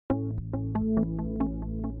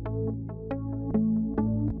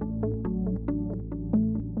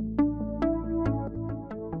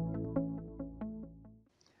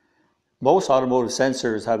Most automotive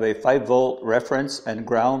sensors have a 5-volt reference and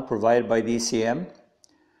ground provided by the ECM.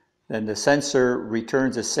 Then the sensor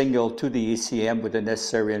returns a signal to the ECM with the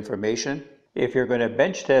necessary information. If you're going to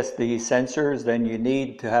bench test these sensors, then you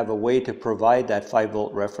need to have a way to provide that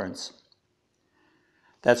 5-volt reference.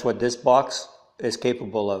 That's what this box is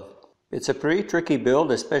capable of. It's a pretty tricky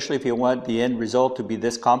build, especially if you want the end result to be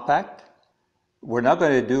this compact. We're not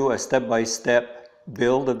going to do a step-by-step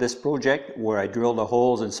build of this project where I drill the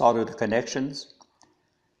holes and solder the connections.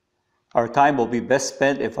 Our time will be best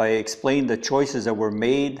spent if I explain the choices that were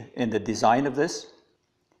made in the design of this,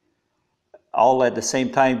 all at the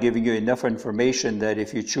same time giving you enough information that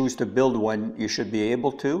if you choose to build one, you should be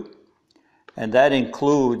able to. And that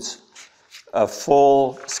includes a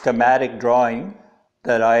full schematic drawing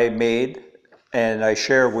that I made and I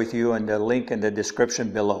share with you in the link in the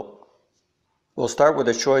description below. We'll start with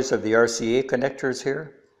the choice of the RCA connectors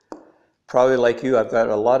here. Probably like you, I've got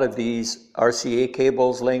a lot of these RCA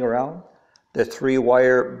cables laying around, the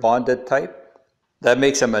 3-wire bonded type. That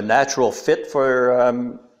makes them a natural fit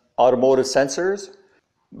for automotive sensors.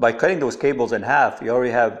 By cutting those cables in half, you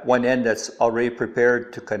already have one end that's already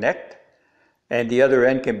prepared to connect, and the other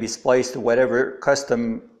end can be spliced to whatever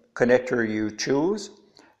custom connector you choose.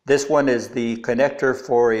 This one is the connector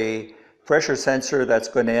for a pressure sensor that's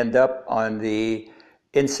going to end up on the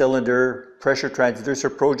in-cylinder pressure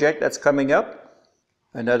transducer project that's coming up.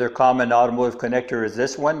 Another common automotive connector is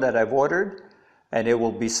this one that I've ordered, and it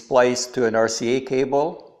will be spliced to an RCA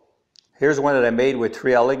cable. Here's one that I made with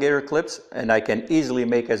 3 alligator clips, and I can easily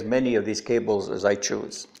make as many of these cables as I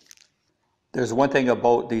choose. There's one thing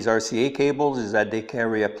about these RCA cables is that they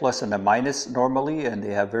carry a plus and a minus normally, and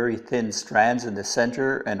they have very thin strands in the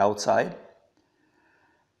center and outside.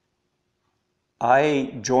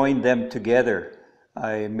 I join them together.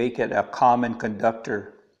 I make it a common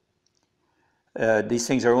conductor. These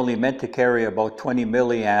things are only meant to carry about 20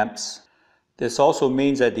 milliamps. This also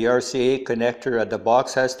means that the RCA connector at the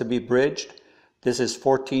box has to be bridged. This is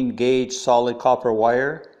 14 gauge solid copper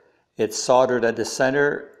wire. It's soldered at the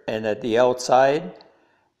center and at the outside,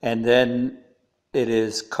 and then it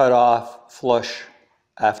is cut off flush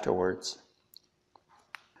afterwards.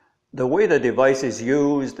 The way the device is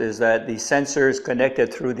used is that the sensor is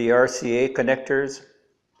connected through the RCA connectors.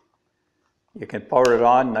 You can power it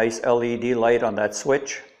on, nice LED light on that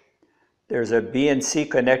switch. There's a BNC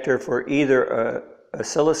connector for either an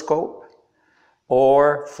oscilloscope,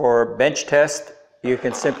 or for bench test, you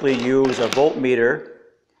can simply use a voltmeter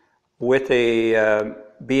with a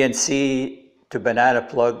BNC to banana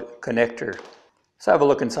plug connector. Let's have a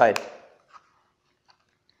look inside.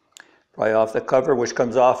 Right off the cover, which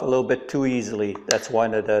comes off a little bit too easily. That's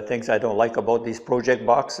one of the things I don't like about these project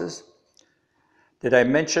boxes. Did I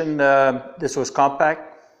mention this was compact?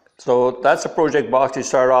 So that's a project box you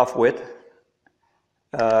start off with.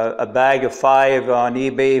 A bag of 5 on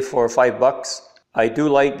eBay for $5. I do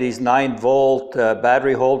like these 9-volt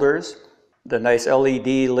battery holders. The nice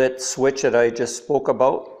LED lit switch that I just spoke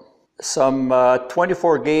about. Some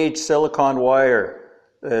 24 gauge silicon wire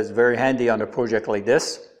is very handy on a project like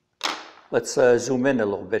this. Let's zoom in a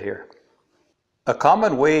little bit here. A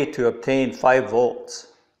common way to obtain 5 volts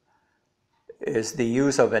is the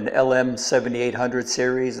use of an LM7800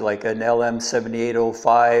 series, like an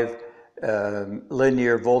LM7805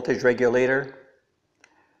 linear voltage regulator.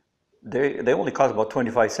 They only cost about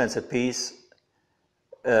 25 cents a piece.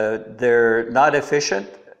 They're not efficient.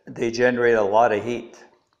 They generate a lot of heat,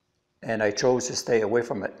 and I chose to stay away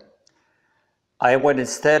from it. I went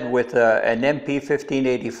instead with an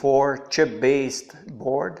MP1584 chip-based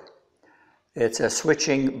board. It's a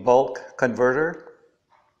switching bulk converter.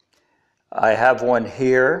 I have one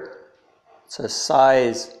here. It's the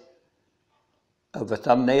size of a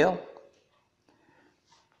thumbnail.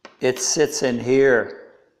 It sits in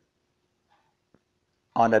here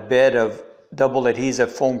on a bed of double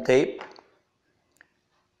adhesive foam tape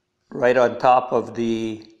right on top of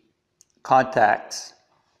the contacts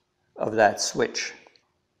of that switch.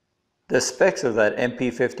 The specs of that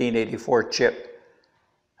MP1584 chip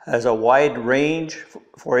has a wide range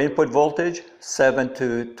for input voltage, 7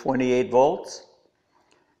 to 28 volts,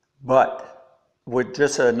 but with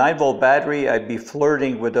just a 9-volt battery, I'd be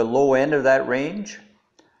flirting with the low end of that range.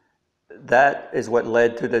 That is what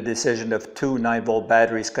led to the decision of 2 9-volt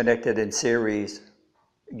batteries connected in series,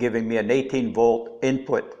 giving me an 18-volt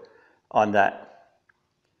input on that.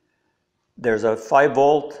 There's a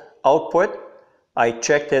 5-volt output. I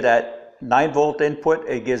checked it at 9-volt input.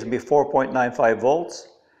 It gives me 4.95 volts.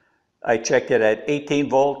 I checked it at 18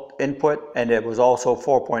 volt input and it was also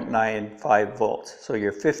 4.95 volts. So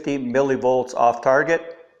you're 50 millivolts off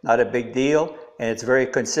target, not a big deal, and it's very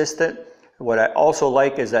consistent. What I also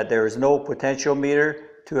like is that there is no potentiometer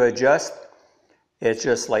to adjust. It's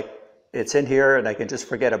just like it's in here and I can just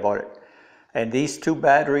forget about it. And these two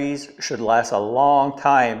batteries should last a long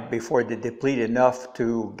time before they deplete enough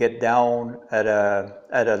to get down at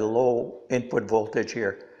a low input voltage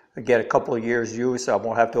here. I get a couple of years use, I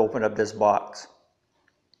won't have to open up this box.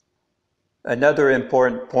 Another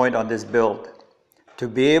important point on this build, to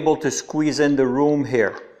be able to squeeze in the room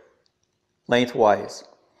here, lengthwise,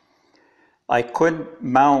 I couldn't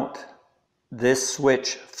mount this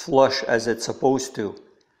switch flush as it's supposed to.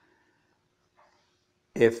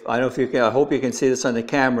 I don't know if you can, I hope you can see this on the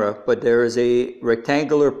camera, but there is a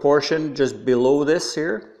rectangular portion just below this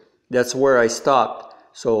here. That's where I stopped.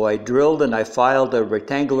 So I drilled and I filed a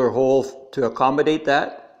rectangular hole to accommodate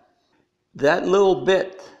that. That little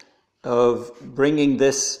bit of bringing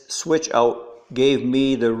this switch out gave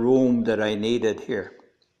me the room that I needed here.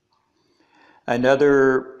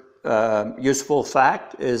 Another useful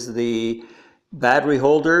fact is the battery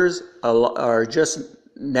holders are just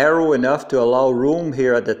narrow enough to allow room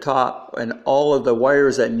here at the top, and all of the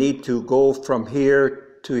wires that need to go from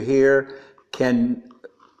here to here can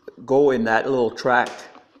go in that little track.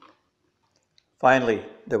 Finally,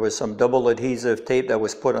 there was some double adhesive tape that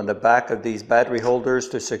was put on the back of these battery holders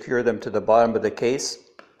to secure them to the bottom of the case.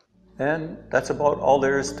 And that's about all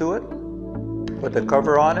there is to it. Put the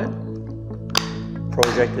cover on it.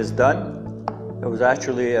 Project is done. It was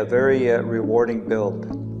actually a very rewarding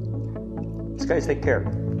build. Guys, take care.